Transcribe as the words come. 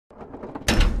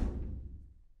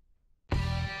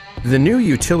The new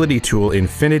utility tool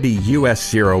Infinity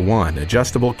US01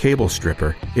 adjustable cable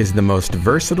stripper is the most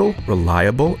versatile,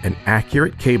 reliable, and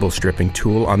accurate cable stripping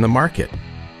tool on the market.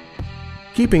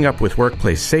 Keeping up with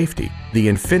workplace safety, the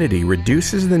Infinity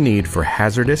reduces the need for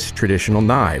hazardous traditional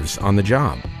knives on the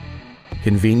job.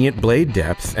 Convenient blade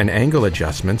depth and angle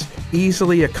adjustments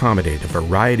easily accommodate a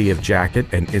variety of jacket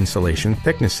and insulation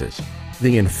thicknesses.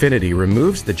 The Infinity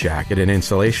removes the jacket and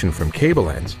insulation from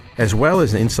cable ends, as well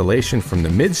as insulation from the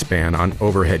midspan on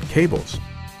overhead cables.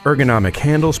 Ergonomic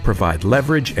handles provide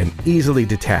leverage and easily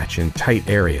detach in tight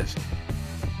areas.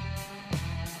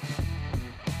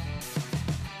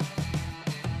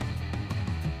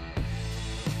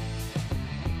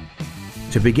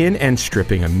 To begin end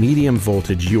stripping a medium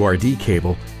voltage URD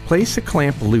cable, place a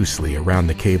clamp loosely around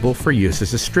the cable for use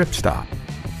as a strip stop.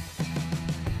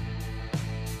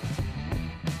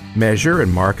 Measure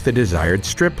and mark the desired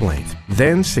strip length,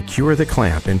 then secure the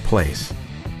clamp in place.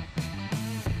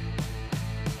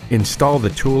 Install the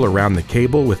tool around the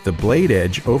cable with the blade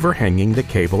edge overhanging the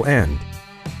cable end.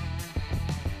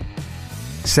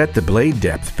 Set the blade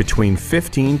depth between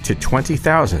 15 to 20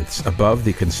 thousandths above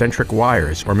the concentric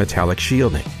wires or metallic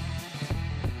shielding.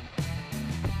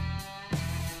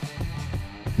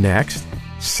 Next,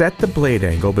 set the blade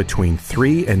angle between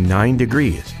 3 and 9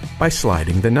 degrees by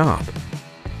sliding the knob.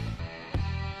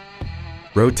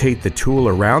 Rotate the tool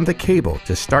around the cable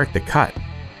to start the cut.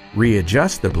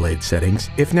 Readjust the blade settings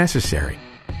if necessary.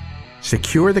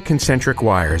 Secure the concentric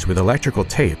wires with electrical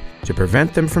tape to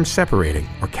prevent them from separating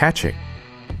or catching.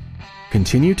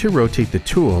 Continue to rotate the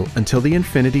tool until the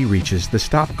Infinity reaches the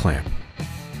stop clamp.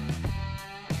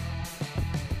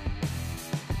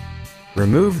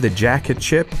 Remove the jacket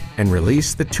chip and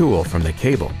release the tool from the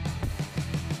cable.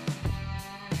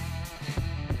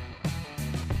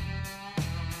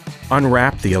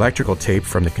 Unwrap the electrical tape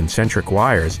from the concentric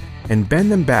wires and bend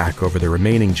them back over the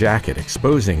remaining jacket,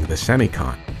 exposing the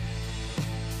semicon.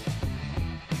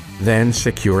 Then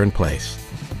secure in place.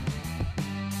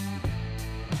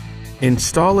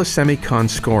 Install a semicon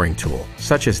scoring tool,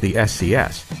 such as the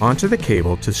SCS, onto the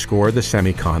cable to score the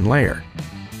semicon layer.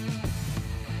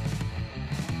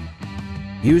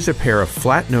 Use a pair of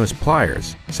flat-nose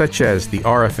pliers, such as the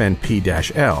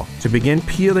RFN-P-L, to begin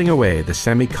peeling away the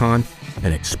semicon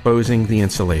and exposing the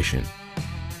insulation.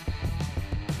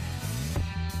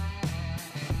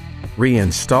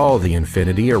 Reinstall the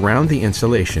Infinity around the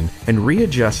insulation and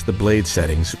readjust the blade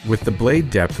settings with the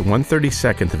blade depth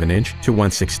 1/32 of an inch to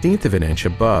 1/16 of an inch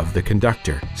above the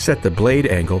conductor. Set the blade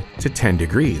angle to 10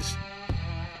 degrees.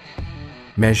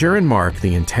 Measure and mark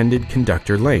the intended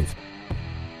conductor length.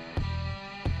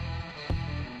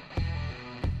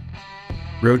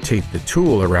 Rotate the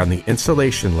tool around the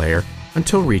insulation layer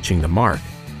until reaching the mark.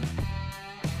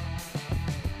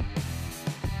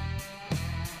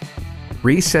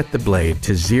 Reset the blade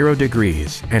to 0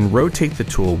 degrees and rotate the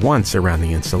tool once around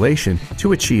the insulation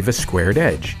to achieve a squared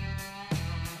edge.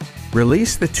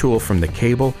 Release the tool from the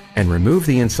cable and remove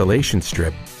the insulation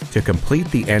strip to complete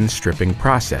the end stripping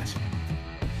process.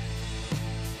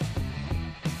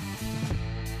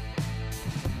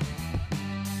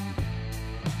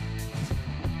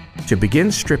 To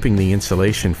begin stripping the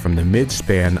insulation from the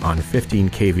midspan on 15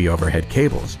 kV overhead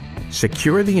cables,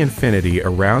 secure the Infinity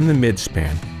around the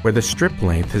midspan where the strip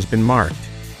length has been marked.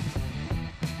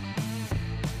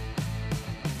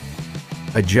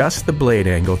 Adjust the blade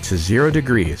angle to 0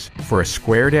 degrees for a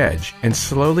squared edge and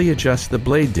slowly adjust the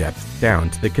blade depth down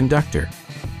to the conductor.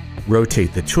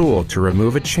 Rotate the tool to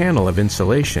remove a channel of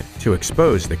insulation to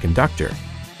expose the conductor.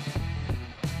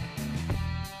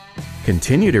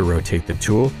 Continue to rotate the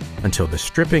tool until the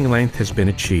stripping length has been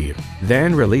achieved.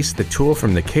 Then release the tool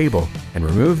from the cable and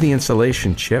remove the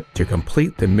insulation chip to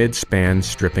complete the midspan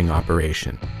stripping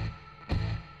operation.